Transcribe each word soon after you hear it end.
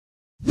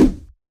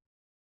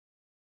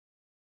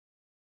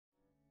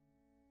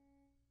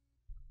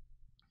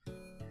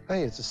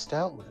Hey, it's a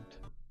Stoutland.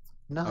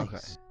 Nice. Okay.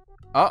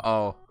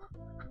 Uh-oh.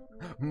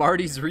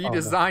 Marty's no.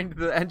 redesigned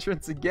the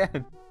entrance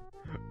again.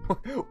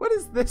 What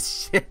is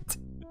this shit?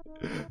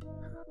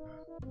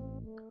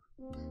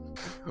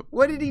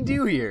 What did he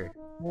do here?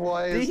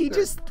 Why Did is he there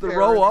just a throw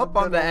chair in up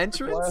on the middle of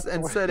entrance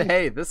and glass said, way?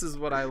 hey, this is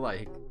what I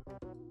like?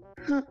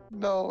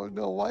 No,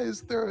 why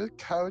is there a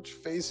couch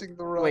facing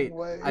the wrong Wait,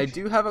 way? I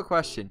do have a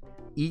question.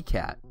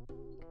 ECAT,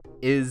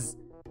 is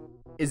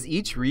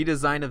each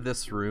redesign of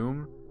this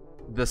room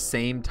the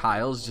same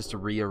tiles just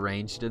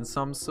rearranged in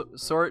some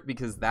sort?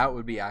 Because that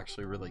would be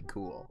actually really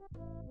cool.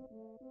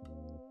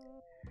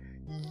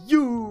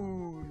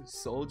 You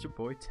Soldier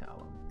Boy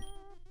Talon.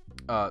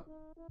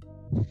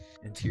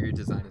 Interior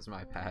design is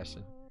my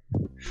passion.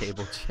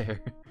 Table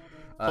chair.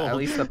 At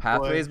least the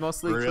pathway is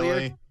mostly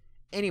clear.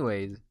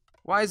 Anyways,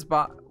 why is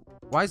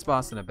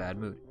Boss in a bad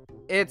mood?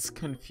 It's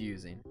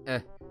confusing.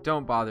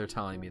 Don't bother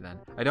telling me then.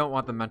 I don't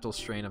want the mental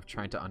strain of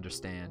trying to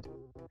understand.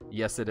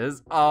 Yes, it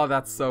is. Oh,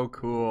 that's so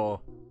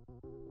cool.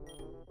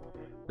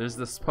 There's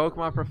this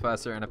Pokemon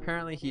professor, and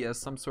apparently he has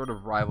some sort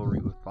of rivalry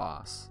with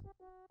Boss.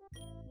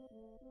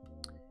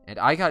 And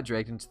I got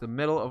dragged into the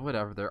middle of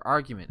whatever their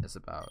argument is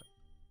about.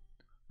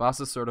 Boss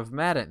is sort of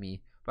mad at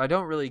me, but I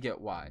don't really get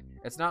why.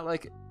 It's not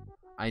like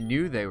I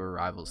knew they were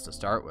rivals to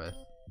start with.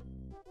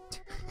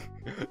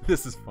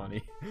 This is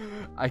funny.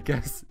 I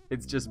guess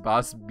it's just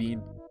Boss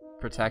being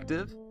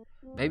protective.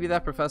 Maybe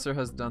that professor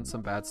has done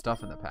some bad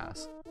stuff in the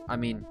past. I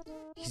mean,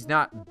 he's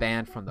not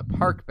banned from the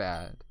park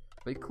bad,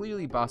 but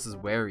clearly Boss is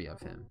wary of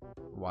him.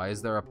 Why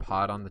is there a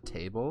pot on the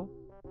table?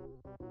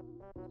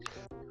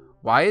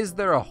 Why is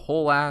there a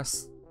whole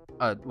ass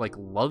like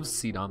love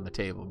seat on the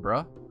table,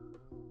 bruh?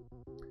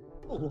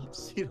 A love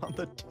seat on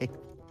the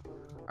table.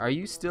 Are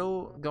you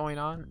still going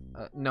on?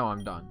 No,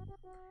 I'm done.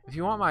 If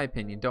you want my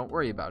opinion, don't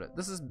worry about it.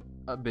 This is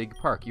a big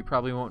park. You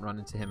probably won't run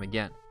into him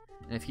again.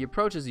 And if he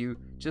approaches you,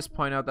 just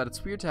point out that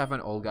it's weird to have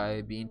an old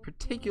guy being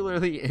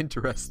particularly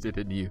interested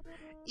in you.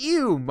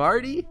 Ew,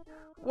 Marty!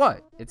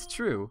 What? It's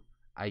true.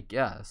 I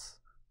guess.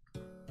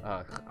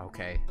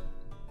 Okay.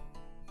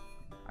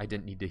 I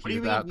didn't need to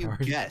hear that part.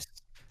 What do you mean you guess?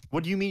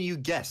 What do you mean you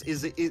guess?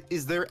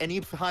 Is there any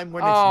time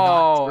when it's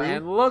not true? Oh,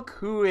 and look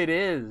who it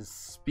is.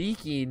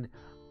 Speaking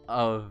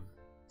of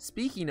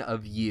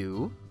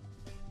you.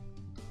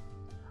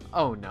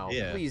 Oh no,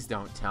 Yeah. Please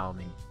don't tell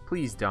me.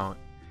 Please don't.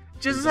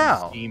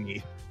 Giselle.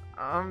 Steamy.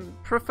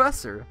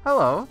 Professor,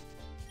 hello.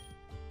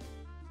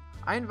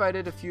 I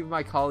invited a few of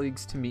my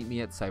colleagues to meet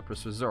me at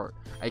Cypress Resort.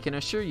 I can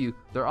assure you,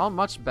 they're all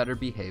much better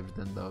behaved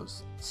than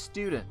those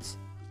students.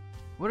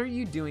 What are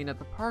you doing at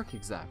the park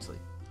exactly?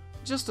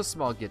 Just a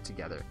small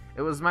get-together.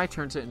 It was my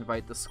turn to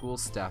invite the school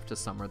staff to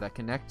somewhere that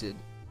connected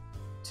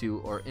to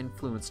or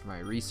influenced my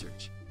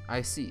research.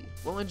 I see.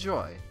 Well,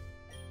 enjoy.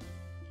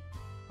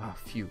 Oh,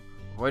 phew.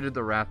 Avoided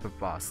the wrath of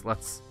Boss.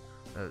 Let's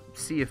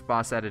see if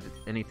Boss added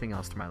anything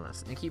else to my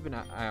list. And keep an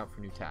eye out for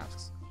new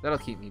tasks. That'll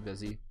keep me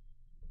busy.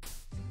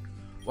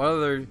 What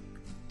other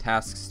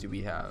tasks do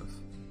we have?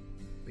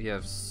 We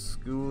have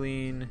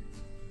schooling.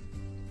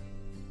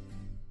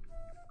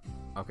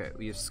 Okay,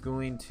 we have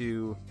schooling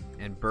 2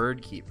 and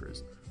bird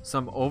keepers.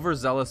 Some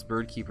overzealous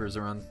bird keepers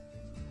around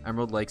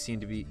Emerald Lake seem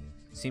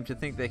to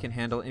think they can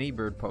handle any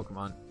bird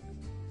Pokemon,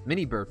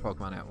 mini bird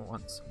Pokemon at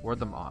once. Ward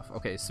them off.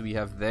 Okay, so we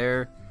have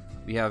the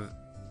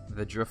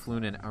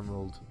Drifloon and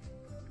Emerald.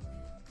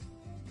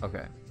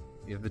 Okay,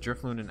 we have the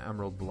Drifloon and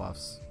Emerald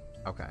Bluffs.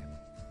 Okay,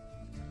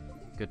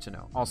 good to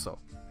know. Also,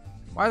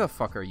 why the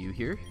fuck are you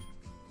here?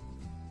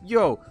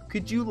 Yo,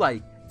 could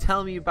you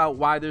tell me about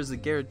why there's a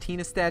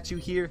Giratina statue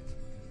here?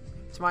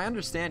 To my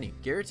understanding,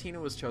 Giratina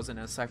was chosen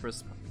as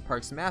Cypress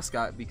Park's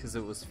mascot because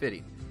it was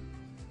fitting.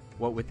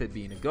 What with it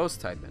being a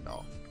ghost type and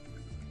all.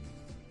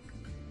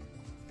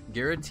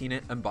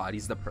 Giratina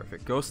embodies the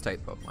perfect ghost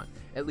type Pokemon.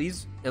 It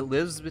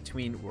lives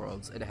between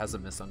worlds. It has a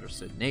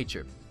misunderstood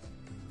nature.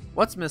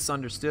 What's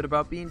misunderstood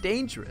about being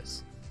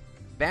dangerous?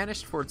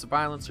 Banished for its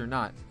violence or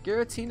not,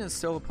 Giratina is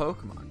still a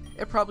Pokemon.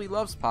 It probably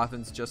loves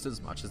Poffins just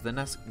as much as the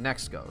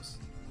next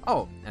ghost.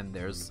 Oh, and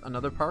there's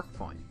another park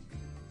point.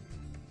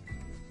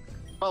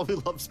 Probably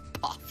loves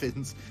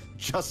Poffins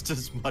just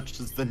as much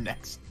as the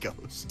next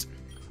ghost.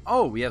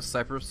 Oh, we have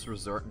Cypress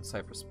Resort and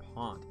Cypress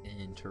Pond.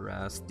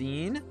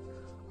 Interesting.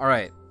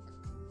 Alright.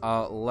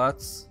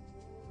 Let's...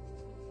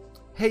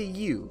 Hey,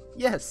 you.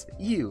 Yes,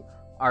 you.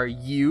 Are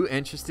you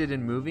interested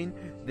in moving?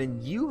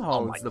 Then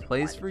U-Haul's the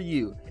place for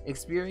you.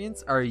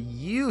 Experience our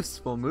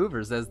useful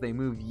movers as they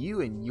move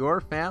you and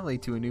your family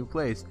to a new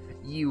place.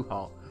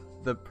 U-Haul.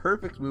 The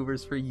perfect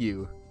movers for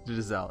you.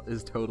 Giselle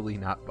is totally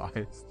not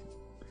biased.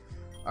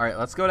 Alright,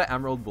 let's go to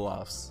Emerald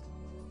Bluffs.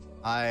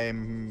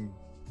 I'm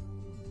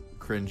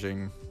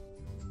cringing.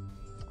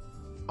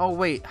 Oh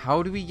wait,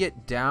 how do we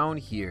get down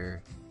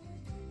here?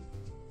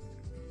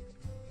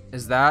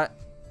 Is that...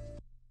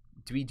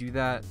 Do we do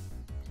that?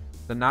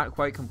 The not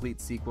quite complete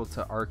sequel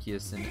to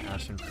Arceus and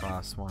Ashen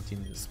Frost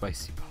wanting the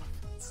spicy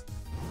Poffins.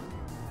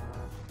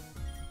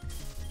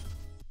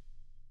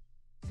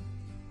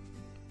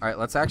 Alright,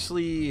 let's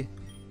actually...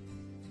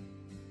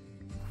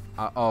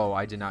 oh,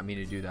 I did not mean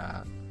to do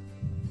that.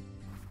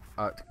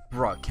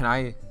 Bruh,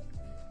 can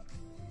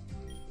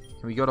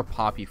we go to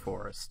Poppy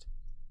Forest?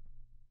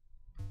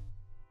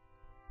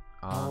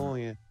 Oh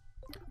yeah.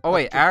 Oh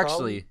wait, I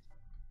should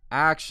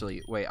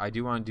actually, wait, I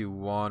do want to do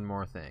one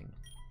more thing.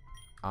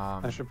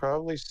 I should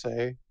probably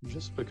say,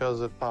 just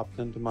because it popped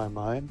into my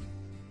mind,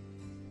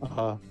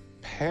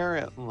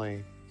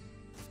 apparently,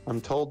 I'm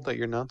told that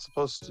you're not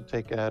supposed to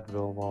take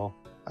Advil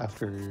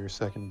after your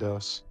second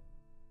dose.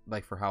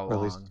 Like for how Or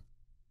at least long?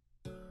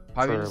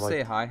 Probably for, just like-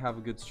 say hi, have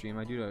a good stream.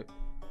 I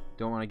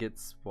don't want to get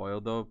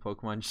spoiled though.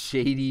 Pokemon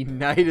Shady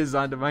Night is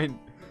onto my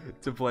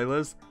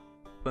playlist.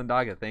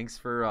 Thundaga, thanks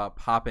for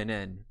popping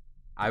in.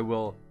 I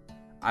will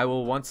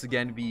once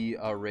again be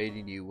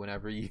rating you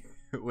whenever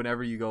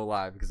you go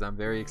live, because I'm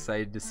very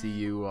excited to see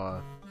you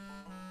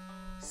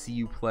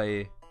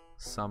play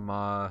some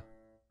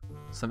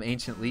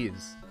Ancient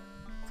Leaves.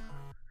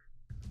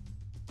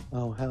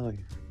 Oh hell yeah!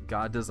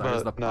 God desires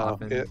the But no,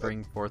 pop and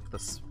bring forth the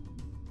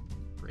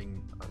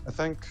spring. I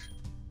think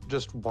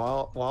just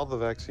while the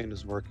vaccine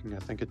is working, I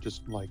think it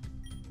just like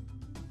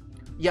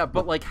Yeah,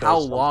 but like does how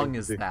something long to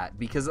is do. that?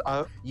 Because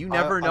I- you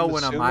never know I'm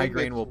when a assuming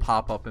migraine that- will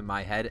pop up in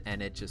my head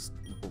and it just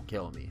will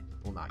kill me.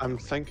 Will not kill I'm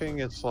me. thinking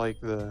it's like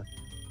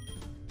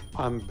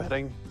I'm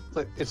betting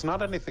like, it's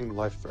not anything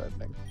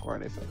life-threatening or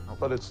anything,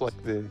 but it's like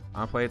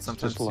I'll play it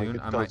sometime just like soon.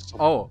 it I does might. something.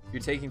 Oh,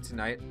 you're taking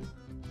tonight.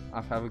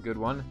 I'll have a good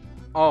one.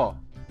 Oh,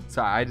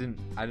 sorry, I didn't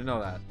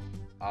know that.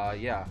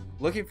 Yeah.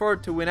 Looking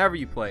forward to whenever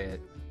you play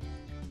it.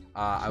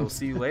 I will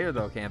see you later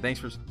though, Cam. Thanks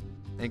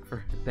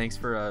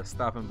for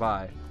stopping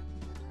by.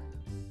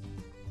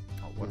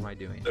 Oh, what am I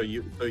doing? So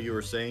you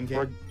were saying,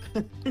 Cam?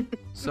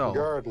 So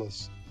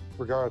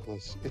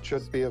regardless, it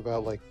should be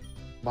about like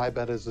my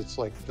bet is it's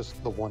like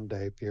just the 1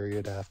 day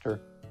period after.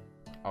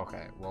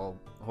 okay, well,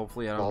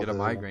 hopefully I don't All get a the-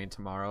 migraine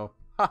tomorrow.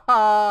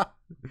 Haha.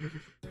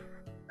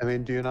 I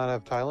mean, do you not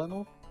have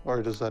Tylenol,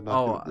 or does that not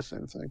Oh, do the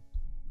same thing?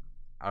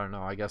 I don't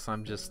know. I guess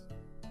I'm just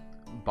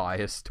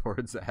biased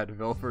towards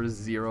Advil for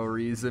zero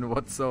reason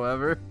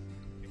whatsoever.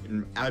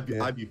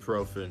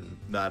 Ibuprofen.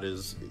 That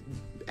is,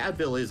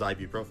 Advil is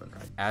ibuprofen,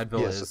 right?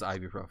 Advil Yes. is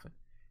ibuprofen.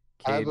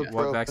 Cade, what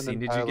Ibuprofen vaccine and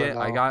did you get?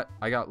 Tylenol.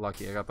 I got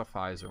lucky. I got the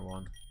Pfizer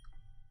one.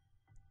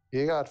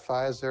 You got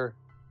Pfizer,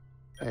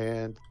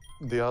 and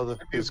the other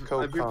is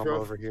Cocom Ibuprofen-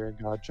 over here.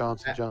 Got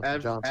Johnson.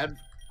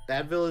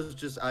 Advil is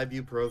just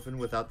ibuprofen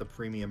without the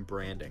premium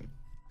branding.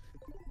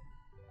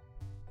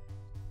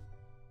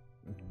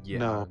 Yeah.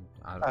 No,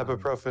 I,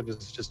 Ibuprofen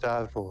is just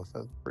Advil with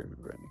a premium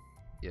branding.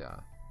 Yeah.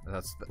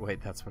 That's what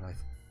I.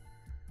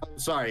 I'm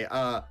sorry.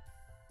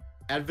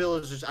 Advil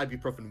is just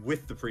ibuprofen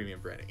with the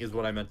premium branding, is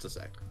what I meant to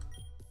say.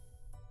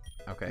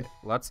 Okay.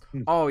 Let's.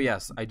 Hmm. Oh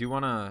yes, I do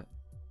want to.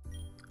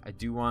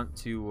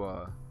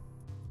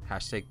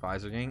 Hashtag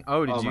Pfizer gang.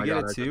 Oh, did Oh you my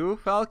get God, it too,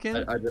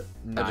 Falcon? I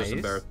Nice.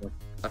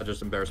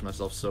 just embarrassed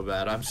myself so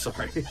bad. I'm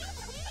sorry.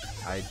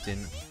 I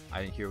didn't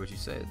hear what you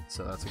said,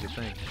 so that's a good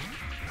thing.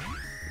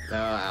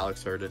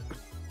 Alex heard it.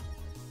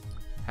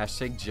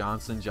 Hashtag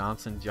Johnson.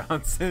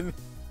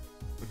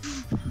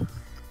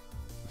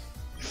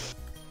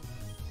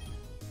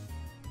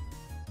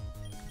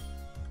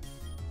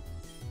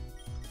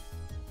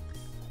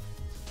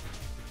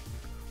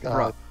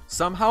 God, Bruh,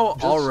 somehow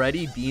just-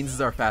 already Beans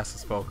is our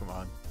fastest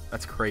Pokemon.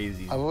 That's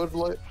crazy. I would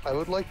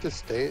like to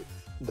state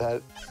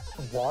that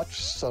watch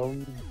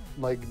some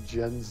like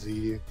Gen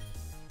Z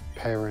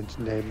parent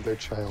name their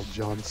child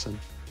Johnson.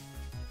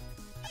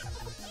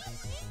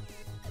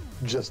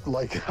 Just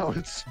like how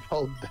it's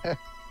spelled there.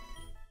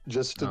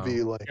 Just to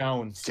be like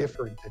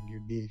different and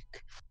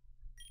unique.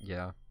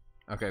 Yeah.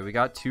 Okay, we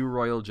got 2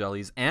 royal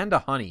jellies and a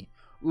honey.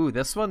 Ooh,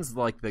 this one's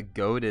like the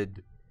goated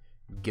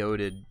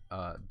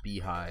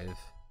beehive.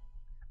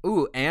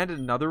 Ooh, and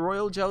another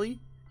royal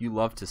jelly? You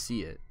love to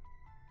see it.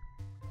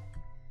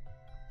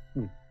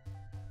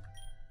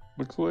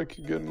 Looks like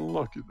you're getting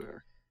lucky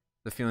there.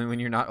 The feeling when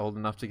you're not old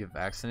enough to get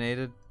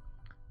vaccinated.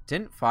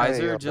 Didn't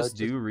Pfizer yeah, just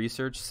that do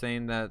research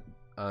saying that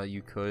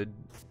you could,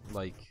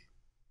 like...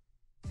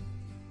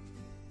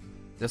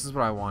 This is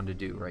what I wanted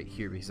to do right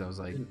here, because I was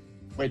like...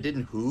 Wait,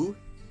 didn't who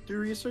do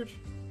research?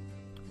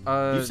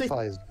 You say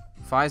Pfizer.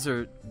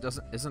 Pfizer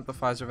isn't the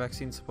Pfizer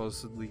vaccine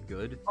supposedly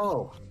good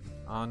Oh,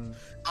 on...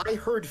 I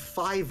heard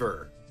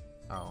Fiverr.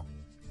 Oh.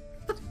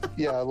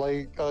 Yeah,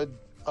 like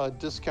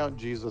Discount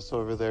Jesus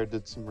over there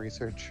did some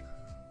research.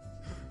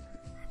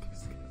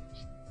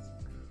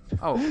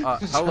 Oh,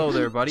 hello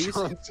there, buddies.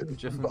 Johnson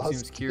Just Boston.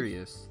 seems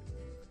curious.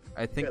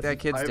 I think Yes, that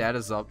kid's I've- dad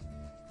is up.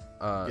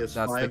 Yes,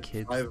 That's the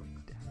kid's.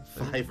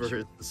 Fiverr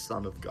is the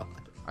son of God.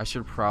 I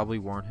should probably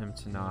warn him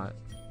to not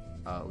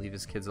leave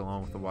his kids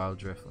alone with the wild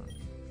Drifloon.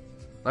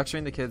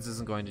 Lecturing the kids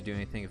isn't going to do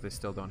anything if they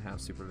still don't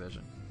have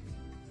supervision.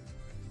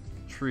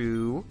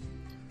 True.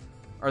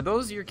 Are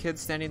those your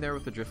kids standing there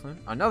with the Drifloon?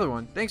 Another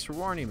one. Thanks for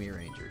warning me,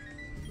 Ranger.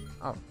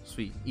 Oh,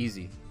 sweet.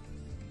 Easy.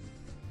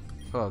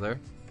 Hello there.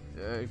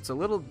 It's a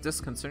little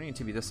disconcerting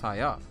to be this high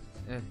up.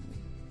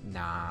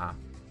 Nah.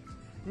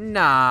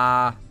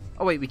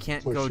 Oh wait, we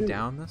can't go Push it.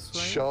 down this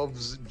way?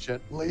 Shoves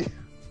gently.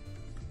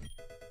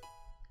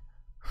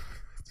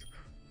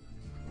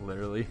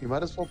 Literally. You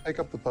might as well pick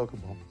up the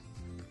Pokeball.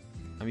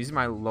 I'm using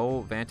my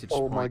low vantage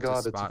Oh point my to god,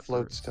 it's a spot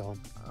float for-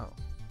 stone. Oh.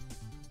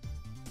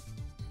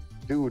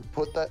 Dude,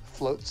 put that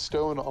float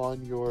stone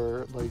on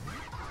your, like,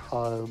 The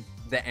on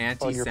your fucking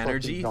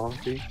anti-synergy?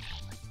 donkey.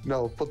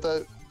 No, put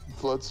that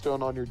float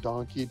stone on your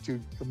donkey to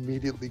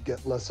immediately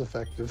get less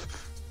effective.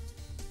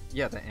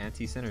 Yeah, the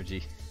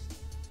anti-synergy.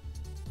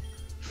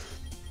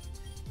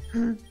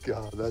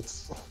 God,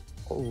 that's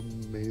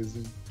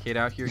amazing. Kid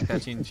out here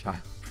catching child.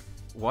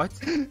 What?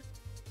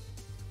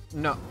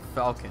 No,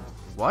 Falcon.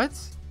 What?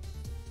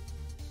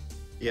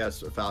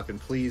 Yes, Falcon,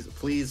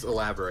 please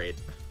elaborate.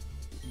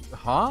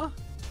 Huh?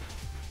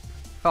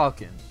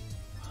 Falcon.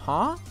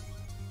 Huh?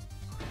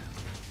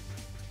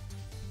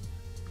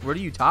 What are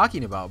you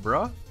talking about,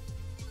 bruh?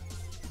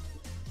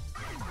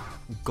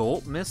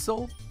 Gulp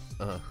missile?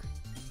 Ugh.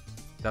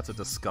 That's a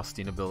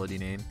disgusting ability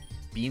name.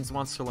 Beans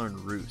wants to learn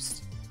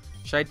Roost.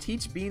 Should I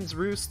teach Beans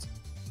Roost?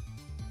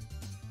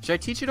 Should I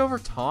teach it over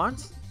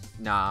Taunt?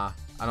 Nah,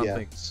 I don't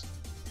think.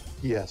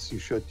 Yes, you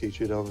should teach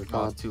it over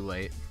Oh, time. too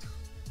late.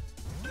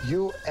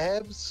 You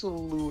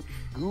absolute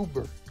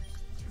goober.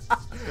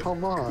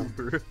 Come on.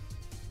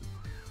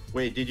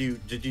 Wait, did you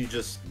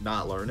just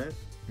not learn it?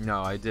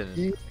 No, I didn't.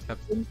 You I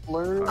kept- can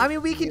learn. I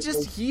mean, we could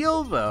just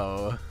heal,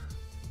 though.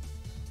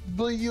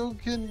 But you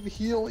can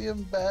heal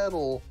in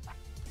battle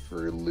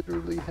for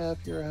literally half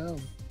your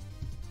health.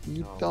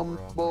 You Oh, dumb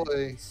bro, my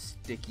boy.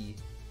 Sticky.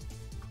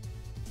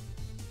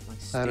 My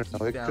I don't sticky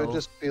know. It bell. could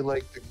just be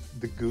like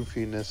the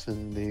goofiness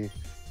in the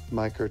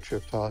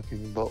microchip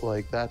talking, but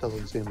like that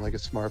doesn't seem like a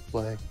smart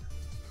play.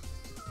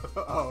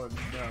 Oh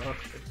no.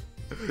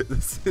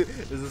 This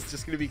is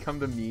just gonna become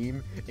the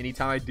meme.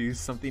 Anytime I do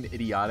something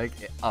idiotic,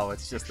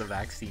 it's just the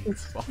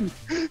vaccine's fault.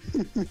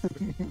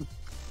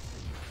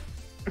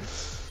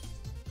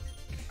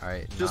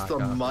 Alright, Just a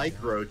knock off.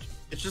 micro.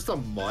 It's just a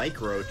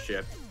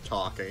microchip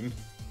talking.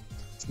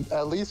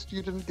 At least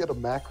you didn't get a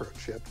macro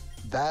chip.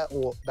 That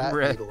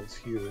Right. needle is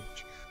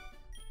huge.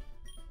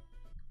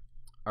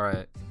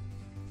 Alright.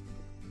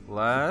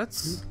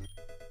 Let's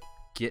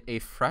get a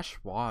fresh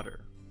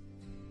water.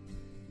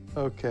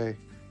 Okay.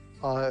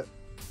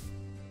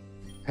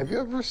 Have you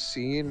ever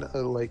seen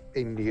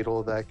a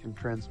needle that can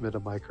transmit a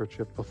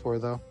microchip before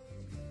though?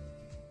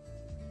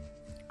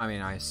 I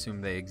mean, I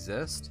assume they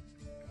exist.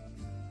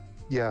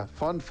 Yeah,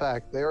 fun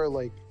fact, they are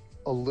like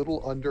a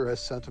little under a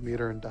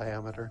centimeter in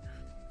diameter.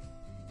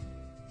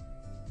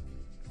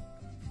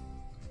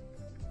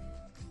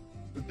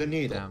 The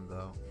needle Damn,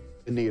 though.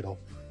 The needle.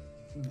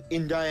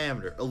 in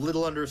diameter, a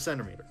little under a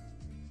centimeter.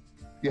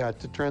 Yeah,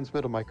 to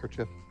transmit a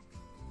microchip.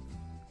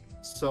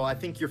 So I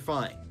think you're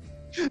fine.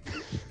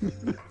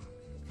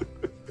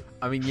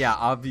 I mean, yeah,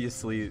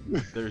 obviously,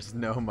 there's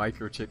no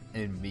microchip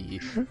in me.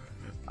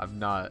 I'm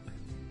not.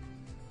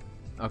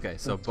 Okay,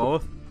 so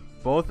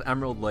both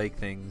Emerald Lake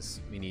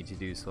things we need to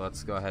do, so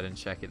let's go ahead and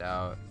check it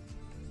out.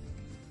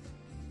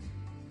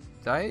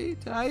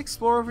 Did I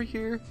explore over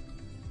here?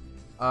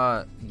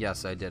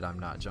 Yes, I did. I'm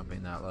not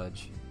jumping that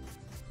ledge.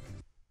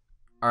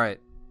 Alright.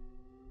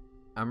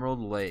 Emerald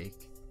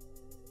Lake.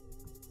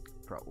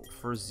 Bro,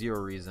 for zero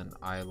reason,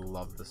 I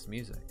love this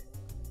music.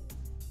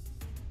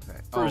 Okay.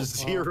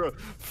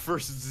 For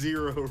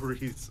zero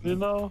reason. You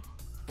know?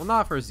 Well,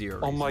 not for zero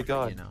reason. Oh my but,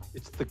 god. You know.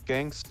 It's the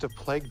Gangsta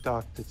Plague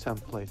Doctor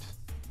template.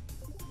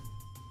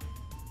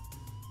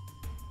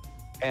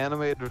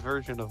 Animated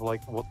version of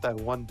like what that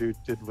one dude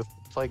did with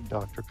the Plague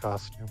Doctor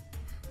costume.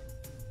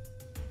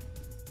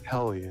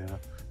 Hell yeah.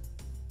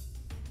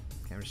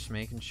 Okay, I'm just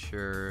making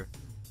sure.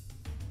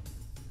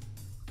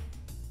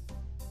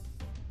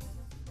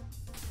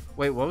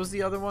 Wait, what was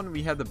the other one?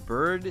 We had the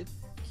bird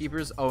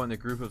keepers. Oh, and the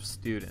group of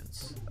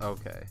students.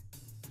 Okay.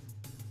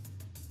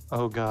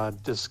 Oh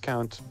god,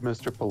 discount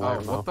Mr. Oh,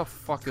 Palermo. what the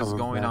fuck is Coming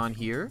going back. on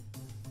here?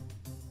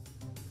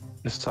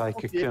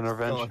 Psychic What's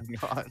intervention.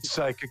 going on?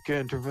 Psychic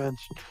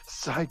intervention.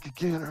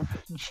 Psychic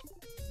intervention.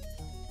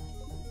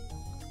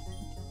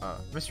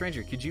 Miss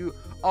Ranger, could you...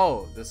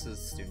 Oh, this is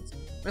students.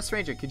 Miss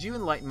Ranger, could you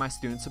enlighten my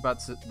students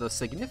about the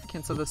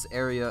significance of this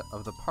area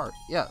of the park?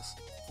 Yes.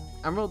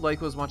 Emerald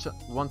Lake was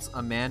once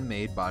a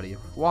man-made body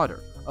of water,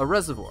 a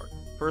reservoir,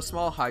 for a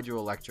small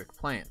hydroelectric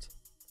plant,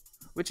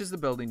 which is the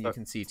building you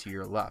can see to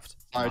your left.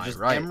 Alright, My just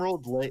right.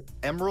 Emerald Lake.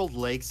 Emerald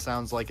Lake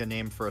sounds like a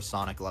name for a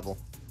Sonic level.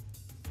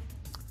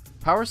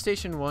 Power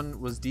Station 1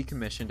 was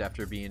decommissioned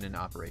after being in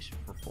operation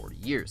for 40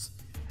 years.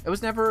 It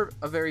was never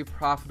a very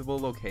profitable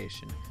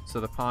location, so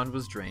the pond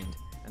was drained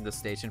and the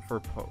station for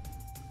Pokemon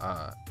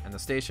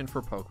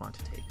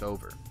to take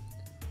over.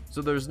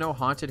 So there's no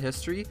haunted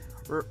history,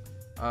 or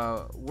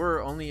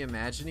we're only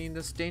imagining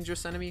this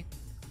dangerous enemy?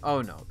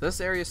 Oh no,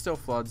 this area still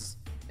floods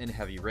in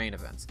heavy rain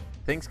events.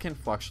 Things can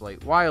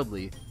fluctuate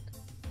wildly,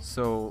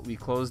 so we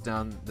close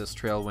down this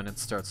trail when it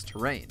starts to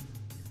rain.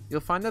 You'll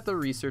find that the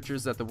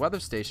researchers at the weather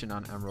station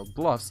on Emerald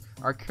Bluffs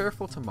are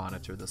careful to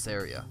monitor this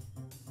area.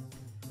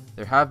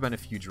 There have been a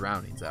few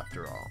drownings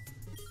after all.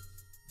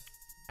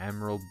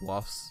 Emerald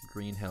Bluffs,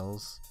 Green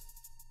Hills,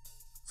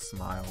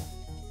 smile.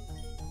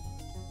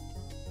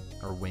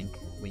 Or wink,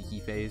 winky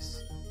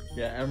face.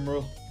 Yeah,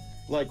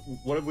 Like,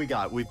 what have we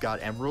got? We've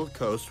got Emerald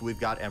Coast. We've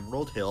got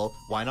Emerald Hill.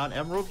 Why not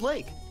Emerald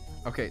Lake?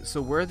 Okay,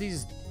 so where are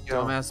these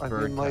dumbass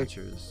bird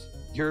catchers?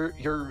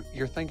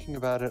 You're thinking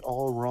about it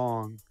all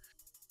wrong.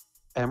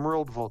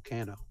 Emerald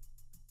Volcano.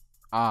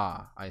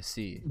 Ah, I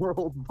see.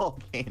 Emerald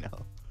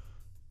Volcano.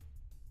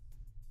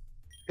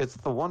 It's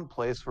the one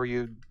place where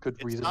you could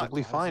It's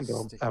reasonably find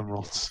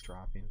emeralds.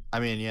 Dropping. I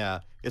mean, yeah,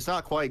 it's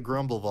not quite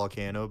Grumble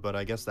Volcano, but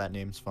I guess that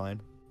name's fine.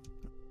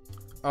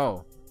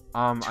 Oh,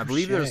 I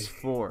believe there's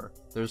Touche. 4.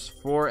 There's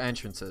 4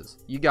 entrances.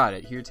 You got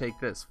it. Here, take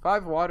this.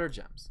 5 water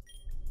gems.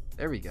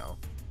 There we go.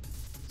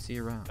 See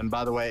you around. And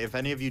by the way, if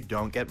any of you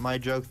don't get my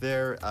joke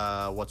there,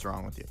 what's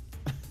wrong with you?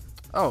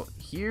 Oh,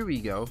 here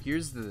we go.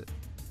 Here's the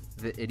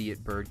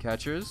idiot bird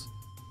catchers.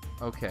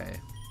 Okay.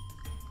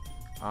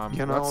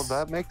 You know,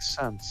 that makes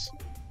sense.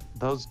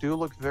 Those do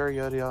look very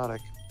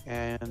idiotic,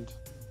 and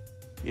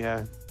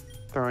yeah,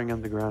 throwing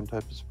in the ground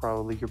type is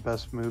probably your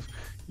best move.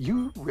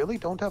 You really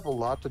don't have a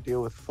lot to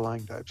deal with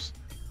flying types.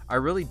 I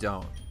really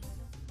don't.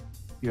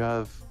 You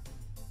have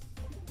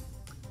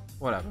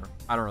Whatever.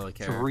 I don't really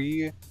care.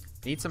 3.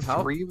 Need some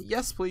help? 3?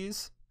 Yes,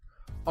 please.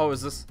 Oh,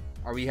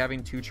 are we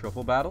having 2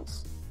 triple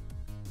battles?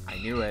 I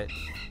knew it.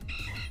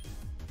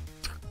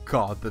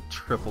 God, the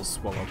triple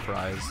swallow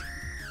prize.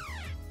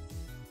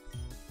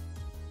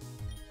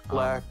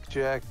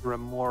 Blackjack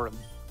Remorum.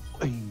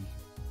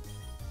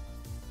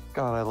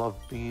 God, I love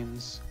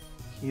Beans.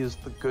 He is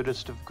the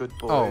goodest of good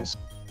boys.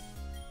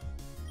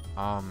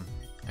 I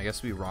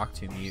guess we rock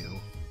tomb you.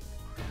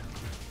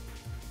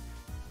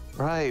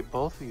 Right,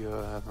 both of you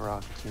have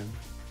Rock Tomb.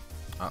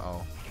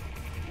 Uh-oh.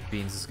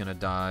 Beans is gonna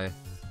die.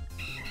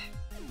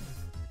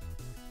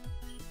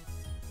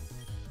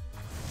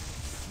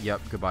 Yep,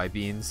 goodbye,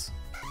 Beans.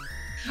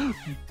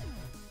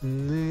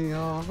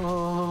 Neon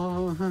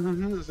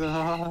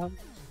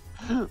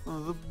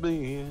the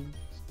Beans.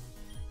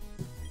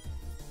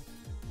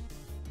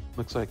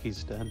 Looks like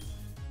he's dead.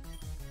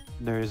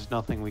 There is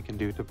nothing we can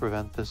do to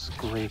prevent this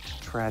great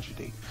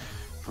tragedy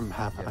from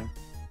happening.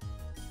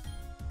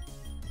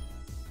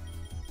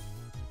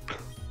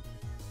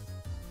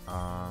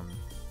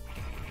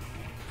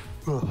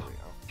 There we go.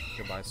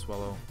 Goodbye,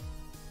 Swallow.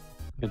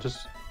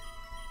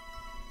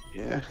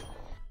 Yeah.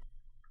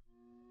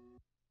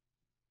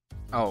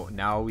 Oh,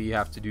 now we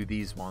have to do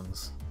these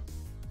ones.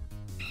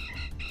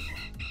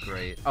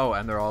 Great. Oh,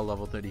 and they're all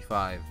level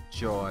 35.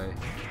 Joy.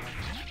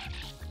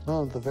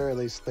 Well, at the very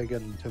least, they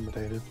get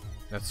intimidated.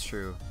 That's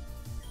true.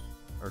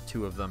 Or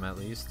 2 of them, at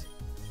least.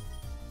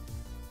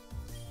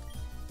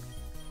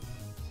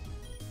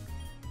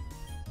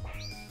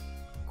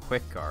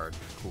 Quick guard.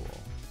 Cool.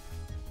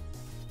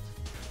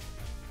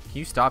 Can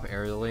you stop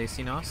aerial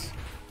acing us?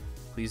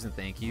 Please and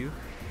thank you.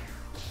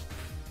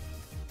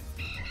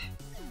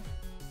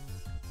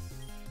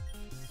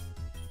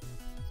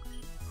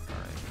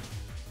 Alright.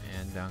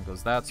 And down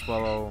goes that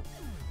Swallow.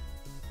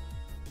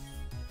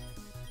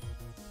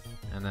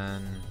 And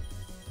then...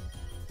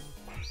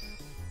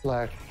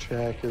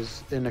 Blackjack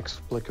is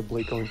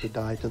inexplicably going to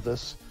die to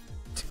this.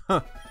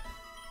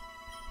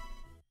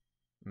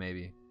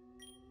 Maybe.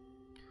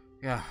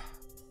 Yeah.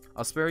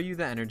 I'll spare you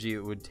the energy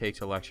it would take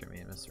to lecture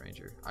me, Miss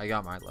Ranger. I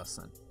got my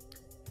lesson.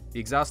 The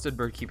exhausted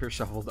birdkeeper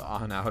shuffled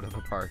on out of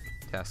the park.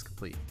 Task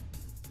complete.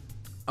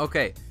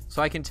 Okay,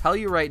 so I can tell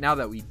you right now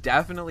that we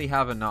definitely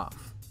have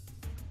enough.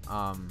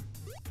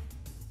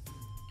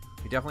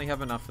 We definitely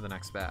have enough for the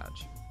next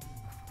badge.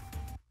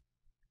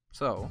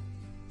 So,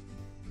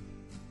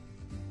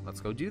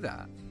 let's go do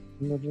that.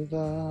 What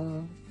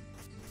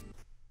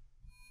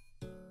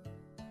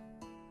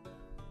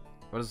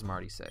does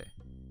Marty say?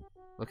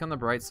 Look on the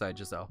bright side,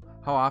 Giselle.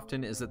 How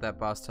often is it that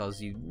boss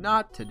tells you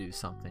not to do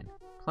something?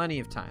 Plenty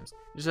of times.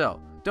 Giselle,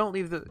 don't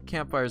leave the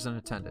campfires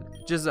unattended.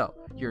 Giselle,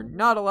 you're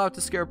not allowed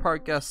to scare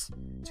park guests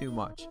too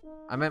much.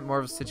 I meant more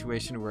of a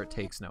situation where it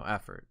takes no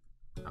effort.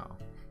 Oh.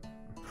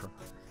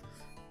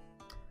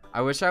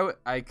 I wish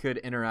I could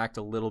interact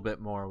a little bit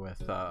more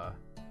with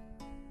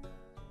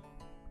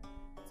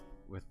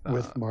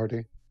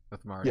Marty.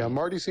 With Marty. Yeah,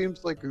 Marty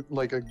seems like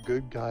a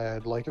good guy.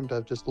 I'd like him to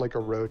have just like a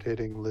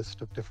rotating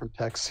list of different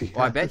texts he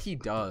Well, I has. bet he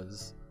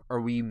does.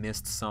 Or we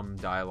missed some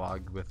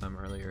dialogue with him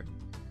earlier.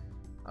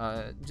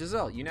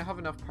 Giselle, you now have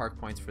enough park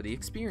points for the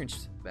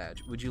experience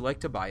badge. Would you like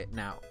to buy it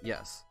now?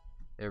 Yes.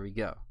 There we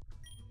go.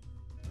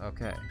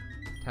 Okay.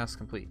 Task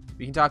complete.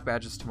 We can talk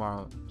badges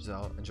tomorrow,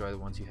 Giselle. Enjoy the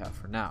ones you have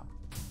for now.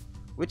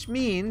 Which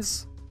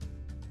means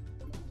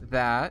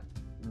that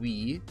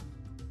we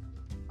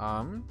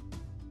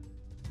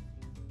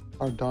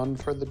are done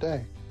for the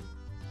day.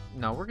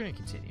 No, we're gonna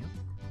continue.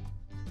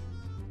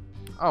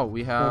 Oh,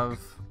 we have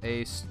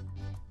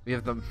we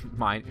have the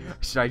mine.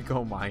 Should I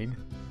go mine?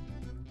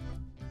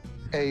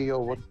 Hey, yo,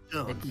 what?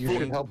 You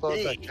should help out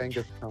that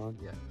Genghis Khan.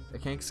 Yeah. The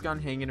Kangaskhan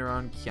hanging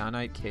around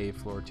Kyanite Cave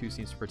floor 2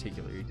 seems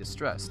particularly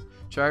distressed.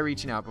 Try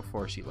reaching out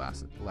before she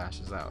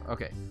lashes out.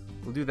 Okay,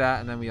 we'll do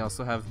that, and then we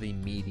also have the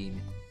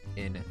meeting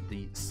in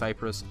the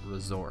Cypress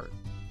Resort.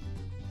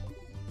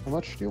 How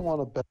much do you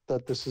want to bet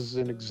that this is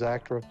an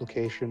exact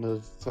replication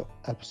of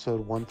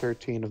episode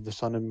 113 of the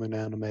Sun and Moon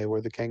anime,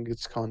 where the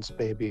Kangaskhan's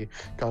baby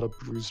got a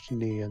bruised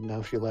knee, and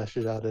now she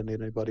lashes out at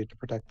anybody to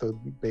protect the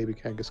baby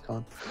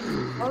Kangaskhan.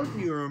 How do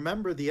you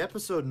remember the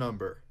episode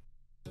number?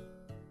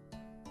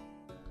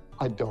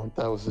 I don't.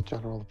 That was a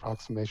general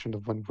approximation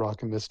of when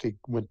Brock and Misty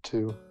went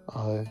to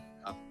Alola.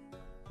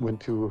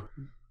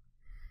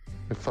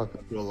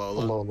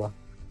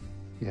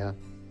 Yeah.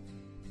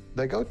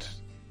 They go to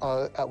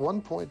at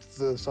one point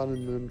the Sun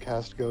and Moon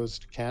cast goes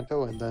to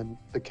Kanto, and then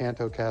the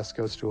Kanto cast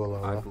goes to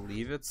Alola. I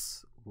believe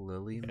it's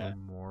Lily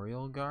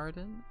Memorial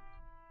Garden.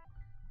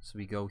 So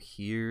we go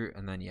here,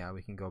 and then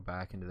we can go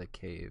back into the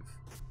cave.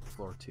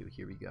 Floor 2.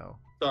 Here we go.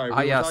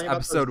 Sorry. Yes,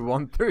 episode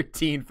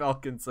 113.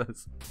 Falcon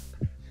says.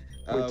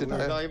 Wait, did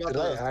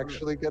I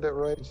actually get it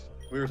right?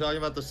 We were talking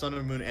about the Sun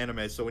and Moon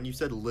anime, so when you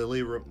said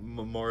Lily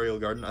Memorial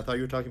Garden, I thought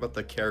you were talking about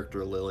the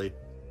character Lily.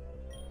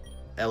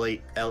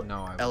 Lillie.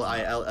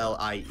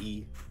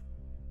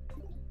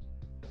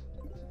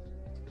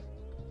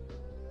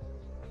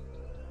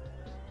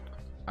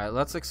 Alright,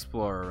 let's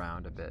explore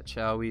around a bit,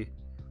 shall we?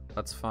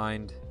 Let's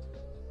find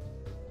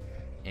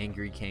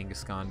Angry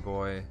Kangaskhan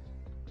boy.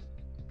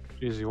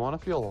 Jeez, you want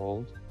to feel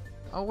old?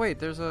 Oh wait,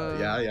 there's a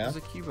there's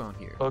a Cubone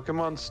here.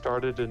 Pokemon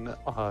started in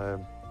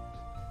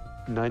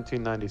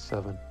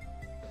 1997.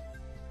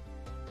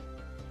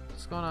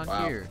 What's going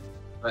on here?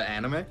 The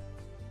anime?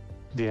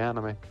 The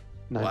anime.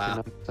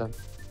 1997.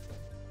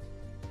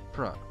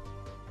 Bruh.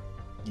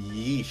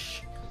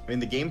 Yeesh. I mean,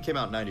 the game came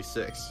out in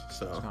 96,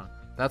 so...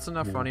 That's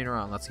enough running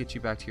around. Let's get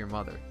you back to your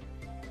mother.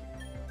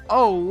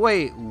 Oh,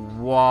 wait.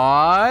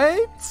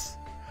 What?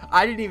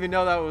 I didn't even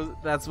know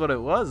that's what it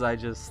was. I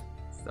just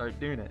started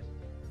doing it.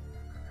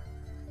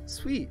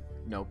 Sweet.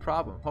 No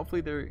problem.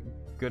 Hopefully they're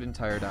good and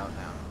tired out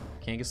now.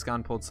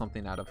 Kangaskhan pulled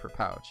something out of her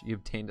pouch. You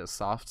obtained a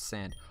soft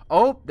sand.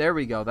 Oh, there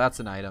we go. That's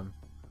an item.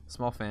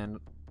 Small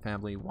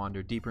family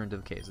wander deeper into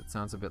the caves. It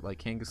sounds a bit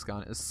like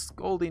Kangaskhan is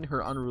scolding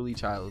her unruly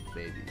child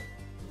baby.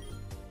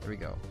 There we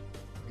go.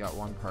 We got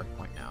one park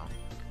point now.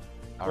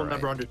 I'll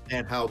never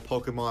understand how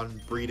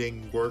Pokemon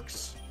breeding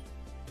works.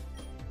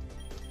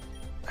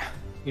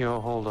 You know,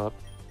 hold up.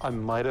 I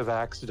might have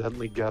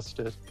accidentally guessed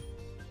it.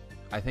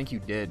 I think you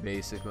did,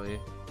 basically.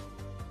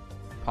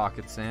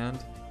 Pocket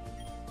sand.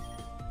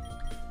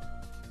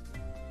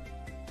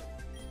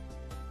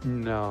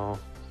 No.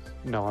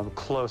 No, I'm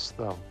close,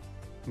 though.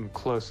 I'm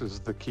close is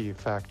the key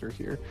factor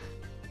here.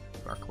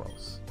 You are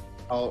close.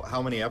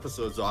 How many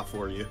episodes off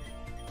were you?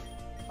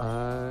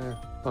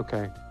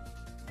 Okay.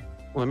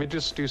 Let me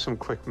just do some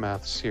quick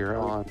maths here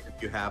on...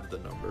 If you have the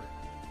number.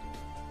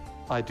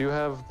 I do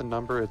have the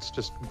number, it's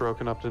just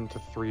broken up into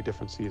 3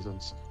 different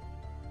seasons.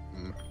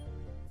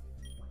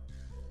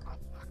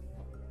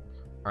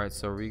 Alright,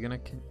 so are we gonna...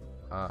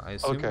 I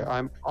assume... Okay,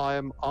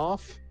 I'm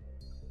off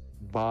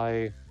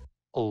by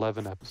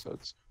 11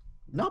 episodes.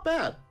 Not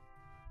bad.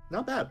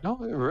 Not bad.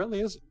 No, it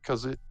really is,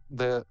 because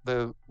the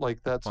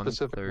that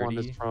specific one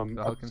is from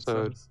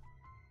episode...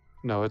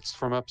 No, it's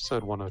from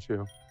episode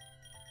 102.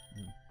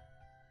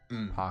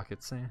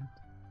 Pocket sand?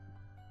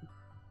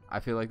 I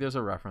feel like there's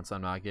a reference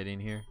I'm not getting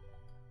here.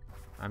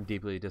 I'm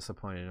deeply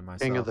disappointed in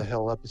myself. King of the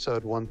Hill,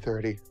 episode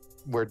 130,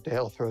 where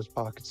Dale throws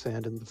pocket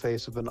sand in the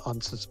face of an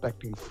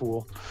unsuspecting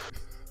fool.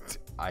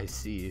 I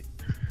see.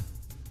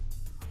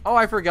 Oh,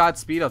 I forgot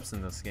speed ups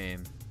in this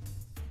game.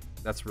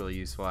 That's really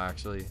useful,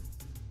 actually.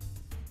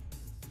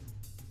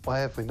 Why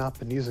have we not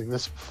been using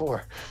this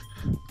before?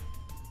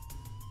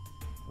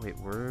 Wait,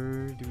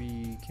 where do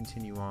we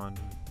continue on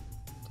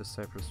to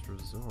Cypress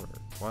Resort?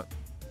 What?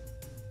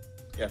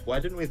 Yeah, why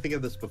didn't we think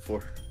of this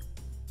before?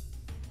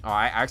 Oh,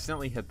 I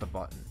accidentally hit the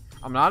button.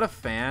 I'm not a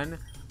fan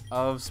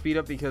of speed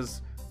up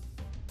because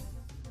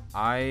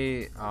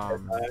I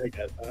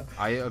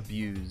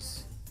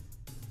abuse.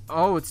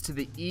 Oh, it's to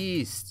the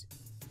east.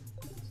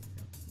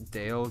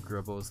 Dale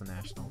Gribble is a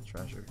national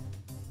treasure.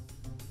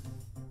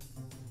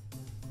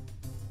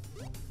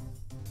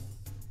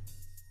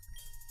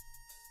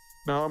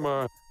 No, I'm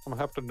gonna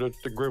have to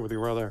agree with you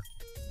right there.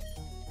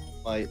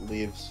 Might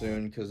leave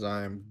soon because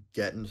I'm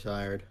getting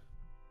tired.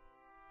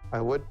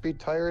 I would be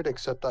tired,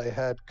 except I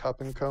had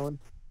cup and cone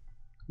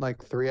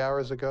like 3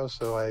 hours ago,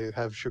 so I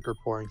have sugar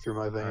pouring through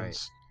my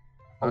veins,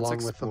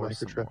 along with the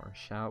microchip. More,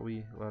 shall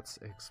we? Let's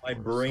explore. My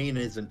brain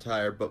isn't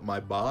tired, but my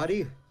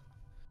body.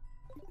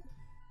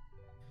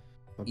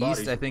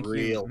 East, I think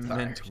you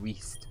meant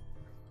west.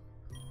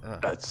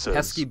 That's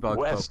pesky bug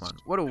west. Pokemon.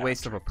 What a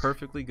waste of a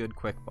perfectly good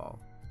quick ball.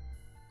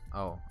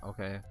 Oh,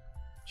 okay.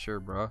 Sure,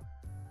 bro.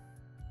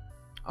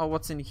 Oh,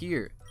 what's in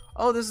here?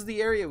 Oh, this is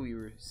the area we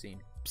were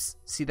seeing. Psst,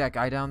 see that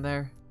guy down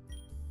there?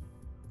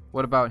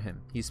 What about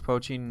him? He's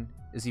poaching...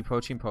 Is he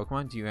poaching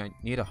Pokemon? Do you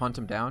need to hunt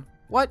him down?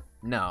 What?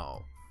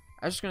 No.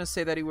 I was just gonna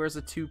say that he wears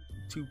a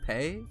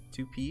toupee?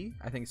 Toupee?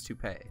 I think it's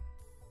toupee.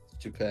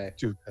 Toupee.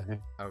 Toupee.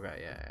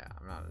 Okay, yeah.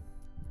 I'm not...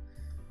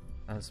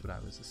 That's what I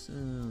was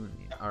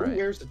assuming. Alright. Who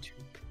wears a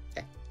toupee?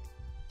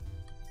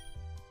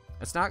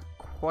 It's not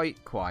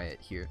quite quiet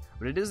here,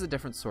 but it is a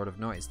different sort of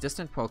noise.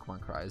 Distant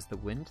Pokemon cries, the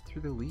wind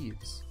through the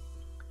leaves.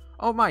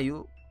 Oh my,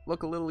 you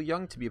look a little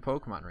young to be a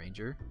Pokemon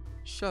Ranger.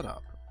 Shut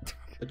up.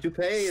 A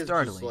toupee is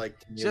Startling. just like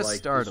Just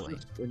startling.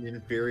 It's just an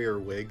inferior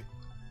wig.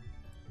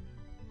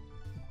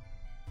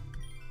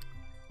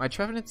 My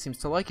Trevenant seems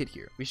to like it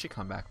here. We should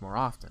come back more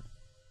often.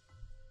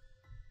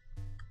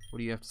 What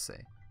do you have to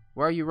say?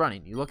 Why are you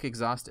running? You look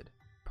exhausted.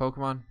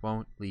 Pokemon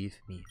won't leave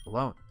me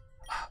alone.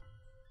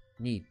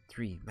 Need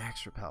 3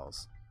 max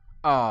repels.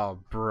 Oh,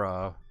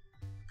 bro.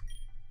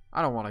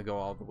 I don't want to go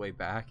all the way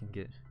back and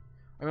get...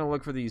 I'm going to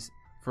look for these...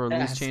 For a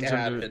loose change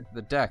under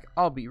the deck.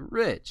 I'll be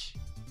rich.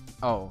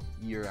 Oh,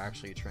 you're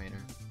actually a trainer.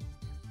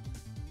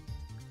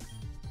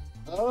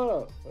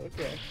 Oh,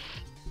 okay.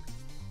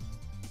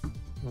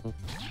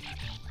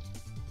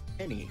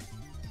 Penny.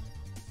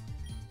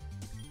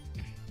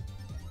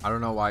 I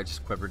don't know why I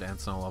just quiver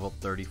danced on a level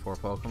 34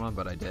 Pokemon,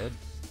 but I did.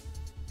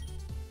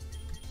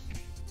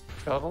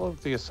 Got all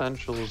of the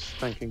essentials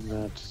thinking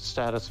that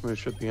status move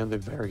should be in the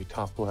very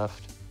top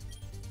left.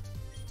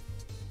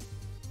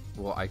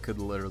 Well, I could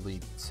literally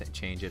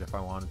change it if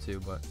I wanted to,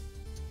 but...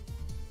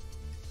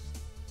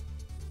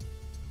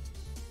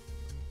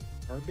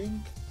 Carbink?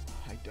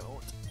 I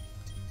don't.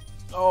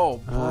 Oh,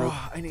 bro,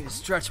 I need to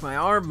stretch my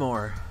arm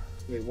more.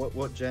 Wait,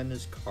 what gen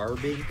is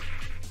Carbink?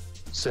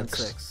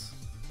 6.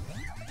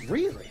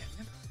 Really?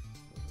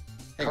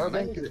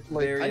 Carbink is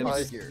very I need to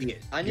obscure. see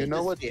it. I need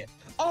to see it.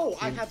 Oh,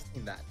 I have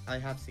seen that. I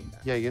have seen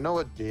that. Yeah, you know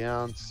what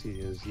Deontay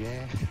is,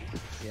 yeah.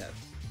 Yes.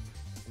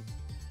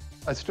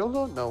 I still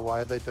don't know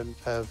why they didn't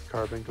have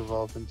Carbink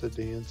evolve into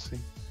Deontay.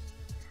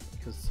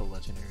 Because it's a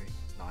legendary.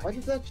 No,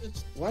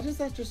 Why does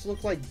that just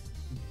look like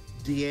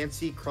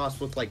Deontay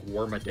crossed with like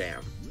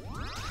Wormadam?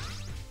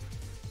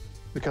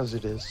 Because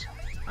it is.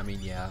 I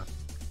mean, yeah.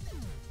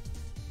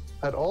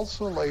 I'd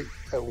also like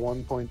at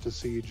one point to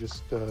see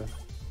just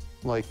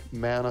like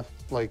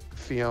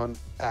Fion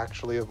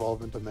actually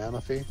evolve into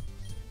Manaphy.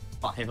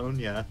 Fion,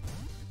 yeah.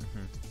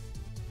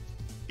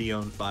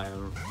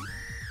 Fion.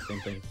 Same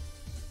thing.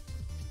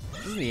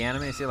 Doesn't the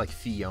anime say like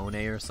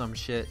Fione or some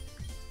shit?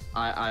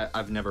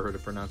 I've never heard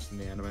it pronounced in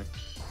the anime.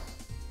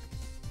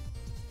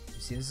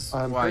 See, this is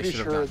I'm why pretty I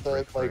should sure have done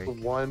that like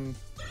break. one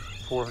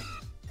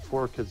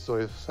four kids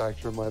voice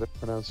actor might have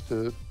pronounced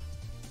it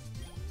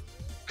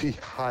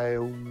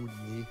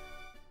Pihauni.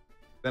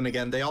 Then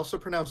again, they also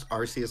pronounce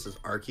Arceus as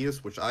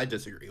Arceus, which I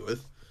disagree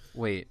with.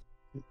 Wait.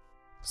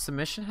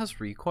 Submission has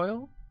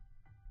recoil?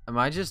 Am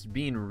I just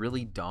being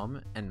really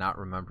dumb and not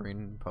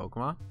remembering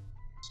Pokemon?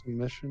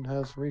 Submission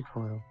has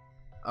recoil.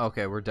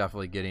 Okay, we're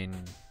definitely getting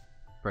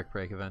Brick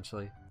Break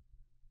eventually.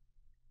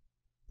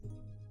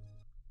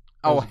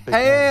 Oh, was a big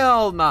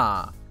hell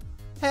nah!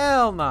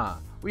 Hell nah!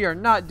 We are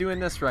not doing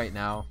this right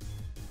now.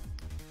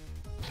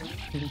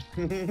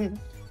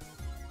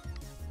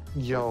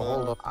 Yo,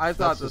 hold up. I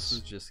thought That's this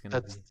was just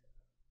gonna be...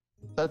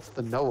 That's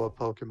the Noah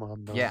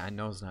Pokemon though. Yeah, I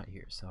know it's not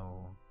here,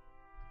 so...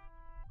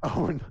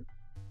 Oh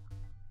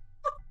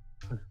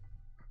no.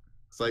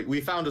 It's like,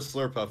 we found a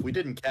Slurpuff. We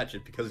didn't catch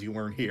it because you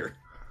weren't here.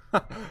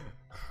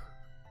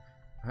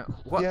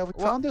 What, Yeah,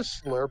 we found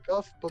this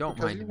Slurpuff, but Don't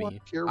because mind you me.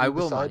 weren't here, I we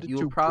will mind. decided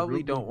You to probably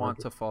brutally don't want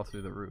murder. to fall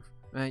through the roof.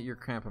 You're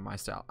cramping my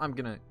style. I'm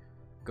gonna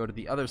go to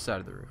the other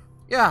side of the roof.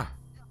 Yeah!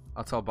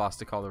 I'll tell boss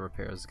to call the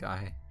repairs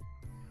guy.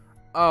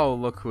 Oh,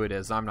 look who it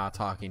is. I'm not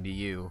talking to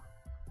you.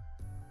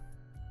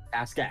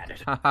 Ask at it.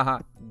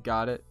 Hahaha,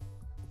 got it.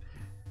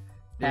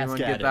 Did anyone Ask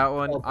get at that it.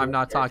 one? Oh, I'm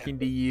not okay. talking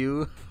to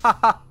you.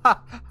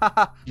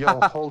 Yo,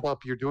 hold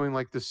up. You're doing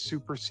like this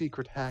super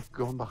secret hack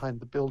going behind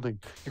the building.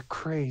 You're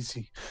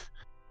crazy.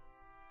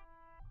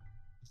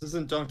 This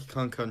isn't Donkey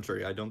Kong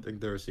Country. I don't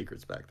think there are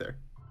secrets back there.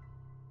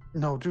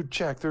 No, dude,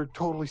 check. There are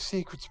totally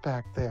secrets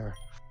back there.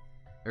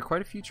 There are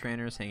quite a few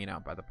trainers hanging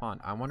out by the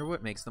pond. I wonder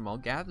what makes them all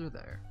gather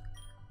there.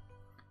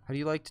 How do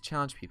you like to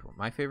challenge people?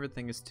 My favorite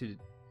thing to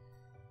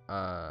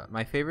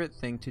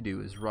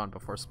do is run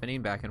before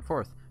spinning back and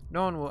forth.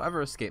 No one will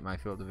ever escape my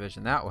field of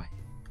vision that way.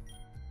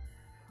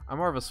 I'm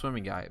more of a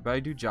swimming guy, but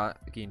I do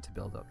jogging to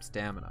build up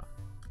stamina.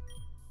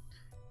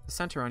 The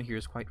scent around here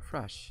is quite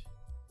fresh.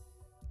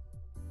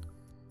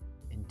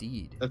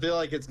 Indeed. I feel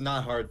like it's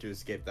not hard to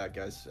escape that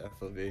guy's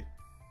FOV.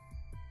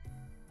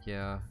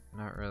 Yeah,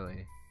 not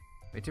really.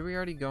 Wait, did we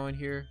already go in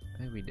here? I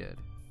think we did.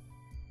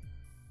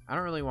 I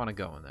don't really want to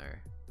go in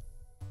there.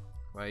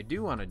 What I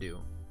do want to do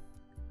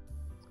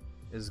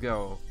is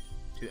go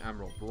to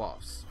Emerald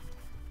Bluffs.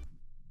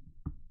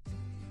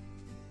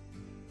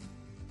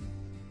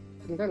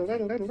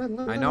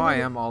 I know I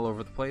am all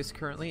over the place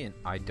currently, and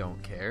I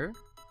don't care.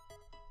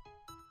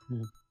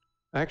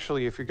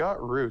 Actually, if you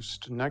got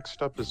Roost,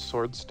 next up is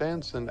Sword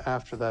Stance, and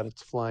after that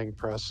it's Flying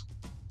Press.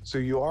 So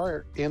you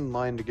are in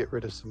line to get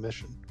rid of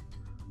Submission.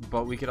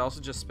 But we could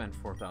also just spend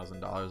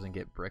 $4,000 and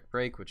get Brick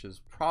Break, which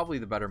is probably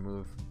the better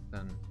move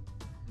than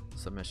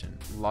Submission.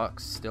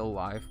 Lux still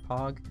live,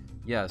 Pog?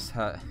 Yes,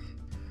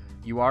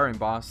 you are in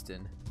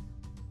Boston.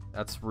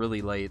 That's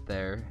really late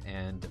there,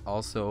 and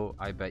also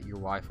I bet your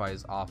Wi-Fi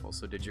is awful.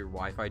 So did your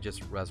Wi-Fi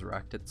just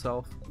resurrect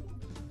itself?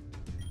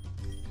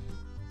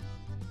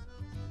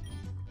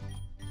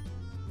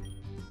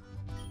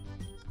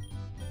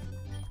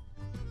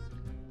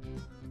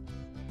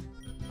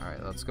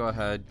 Alright, let's go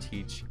ahead,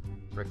 teach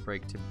Brick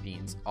Break to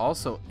Beans.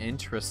 Also,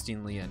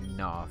 interestingly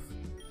enough,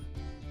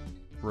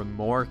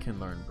 Remore can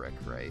learn Brick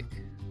Break.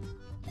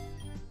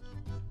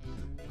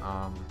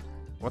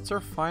 What's our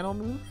final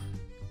move?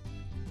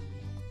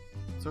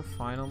 What's our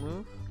final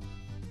move?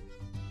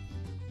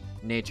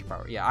 Nature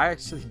Power. Yeah, I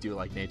actually do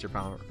like Nature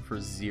Power for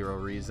zero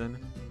reason.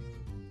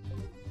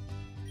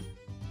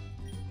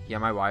 Yeah,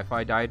 my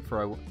Wi-Fi died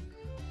so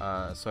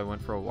I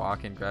went for a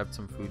walk and grabbed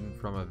some food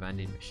from a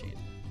vending machine.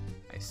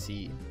 I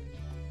see.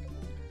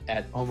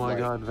 Oh my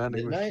god,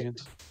 vending midnight?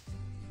 machines.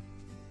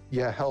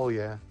 Yeah, hell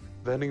yeah.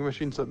 Vending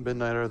machines at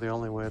midnight are the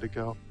only way to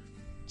go.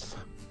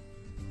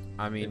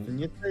 I mean, If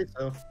you say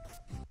so.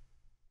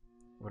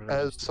 what did I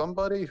As just do?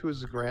 somebody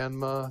whose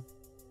grandma,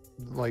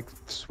 like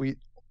sweet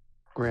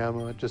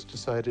grandma, just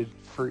decided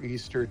for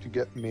Easter to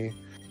get me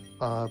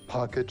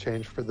pocket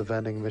change for the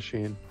vending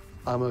machine,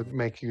 I'm gonna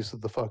make use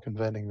of the fucking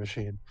vending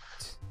machine.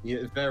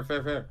 Yeah, fair.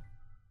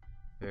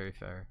 Very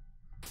fair.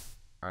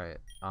 Alright,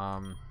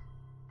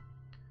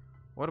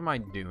 what am I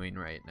doing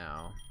right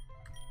now?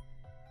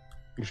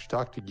 You should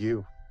talk to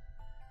you.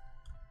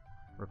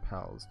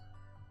 Repels.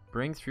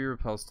 Bring 3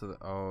 repels to the...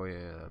 Oh,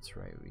 yeah, that's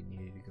right. We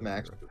need to go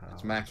Max, to repels.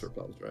 it's max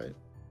repels, right?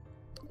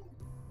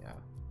 Yeah.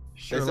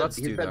 Sure, let's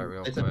do that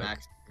real It's quick. a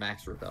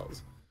max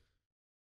repels.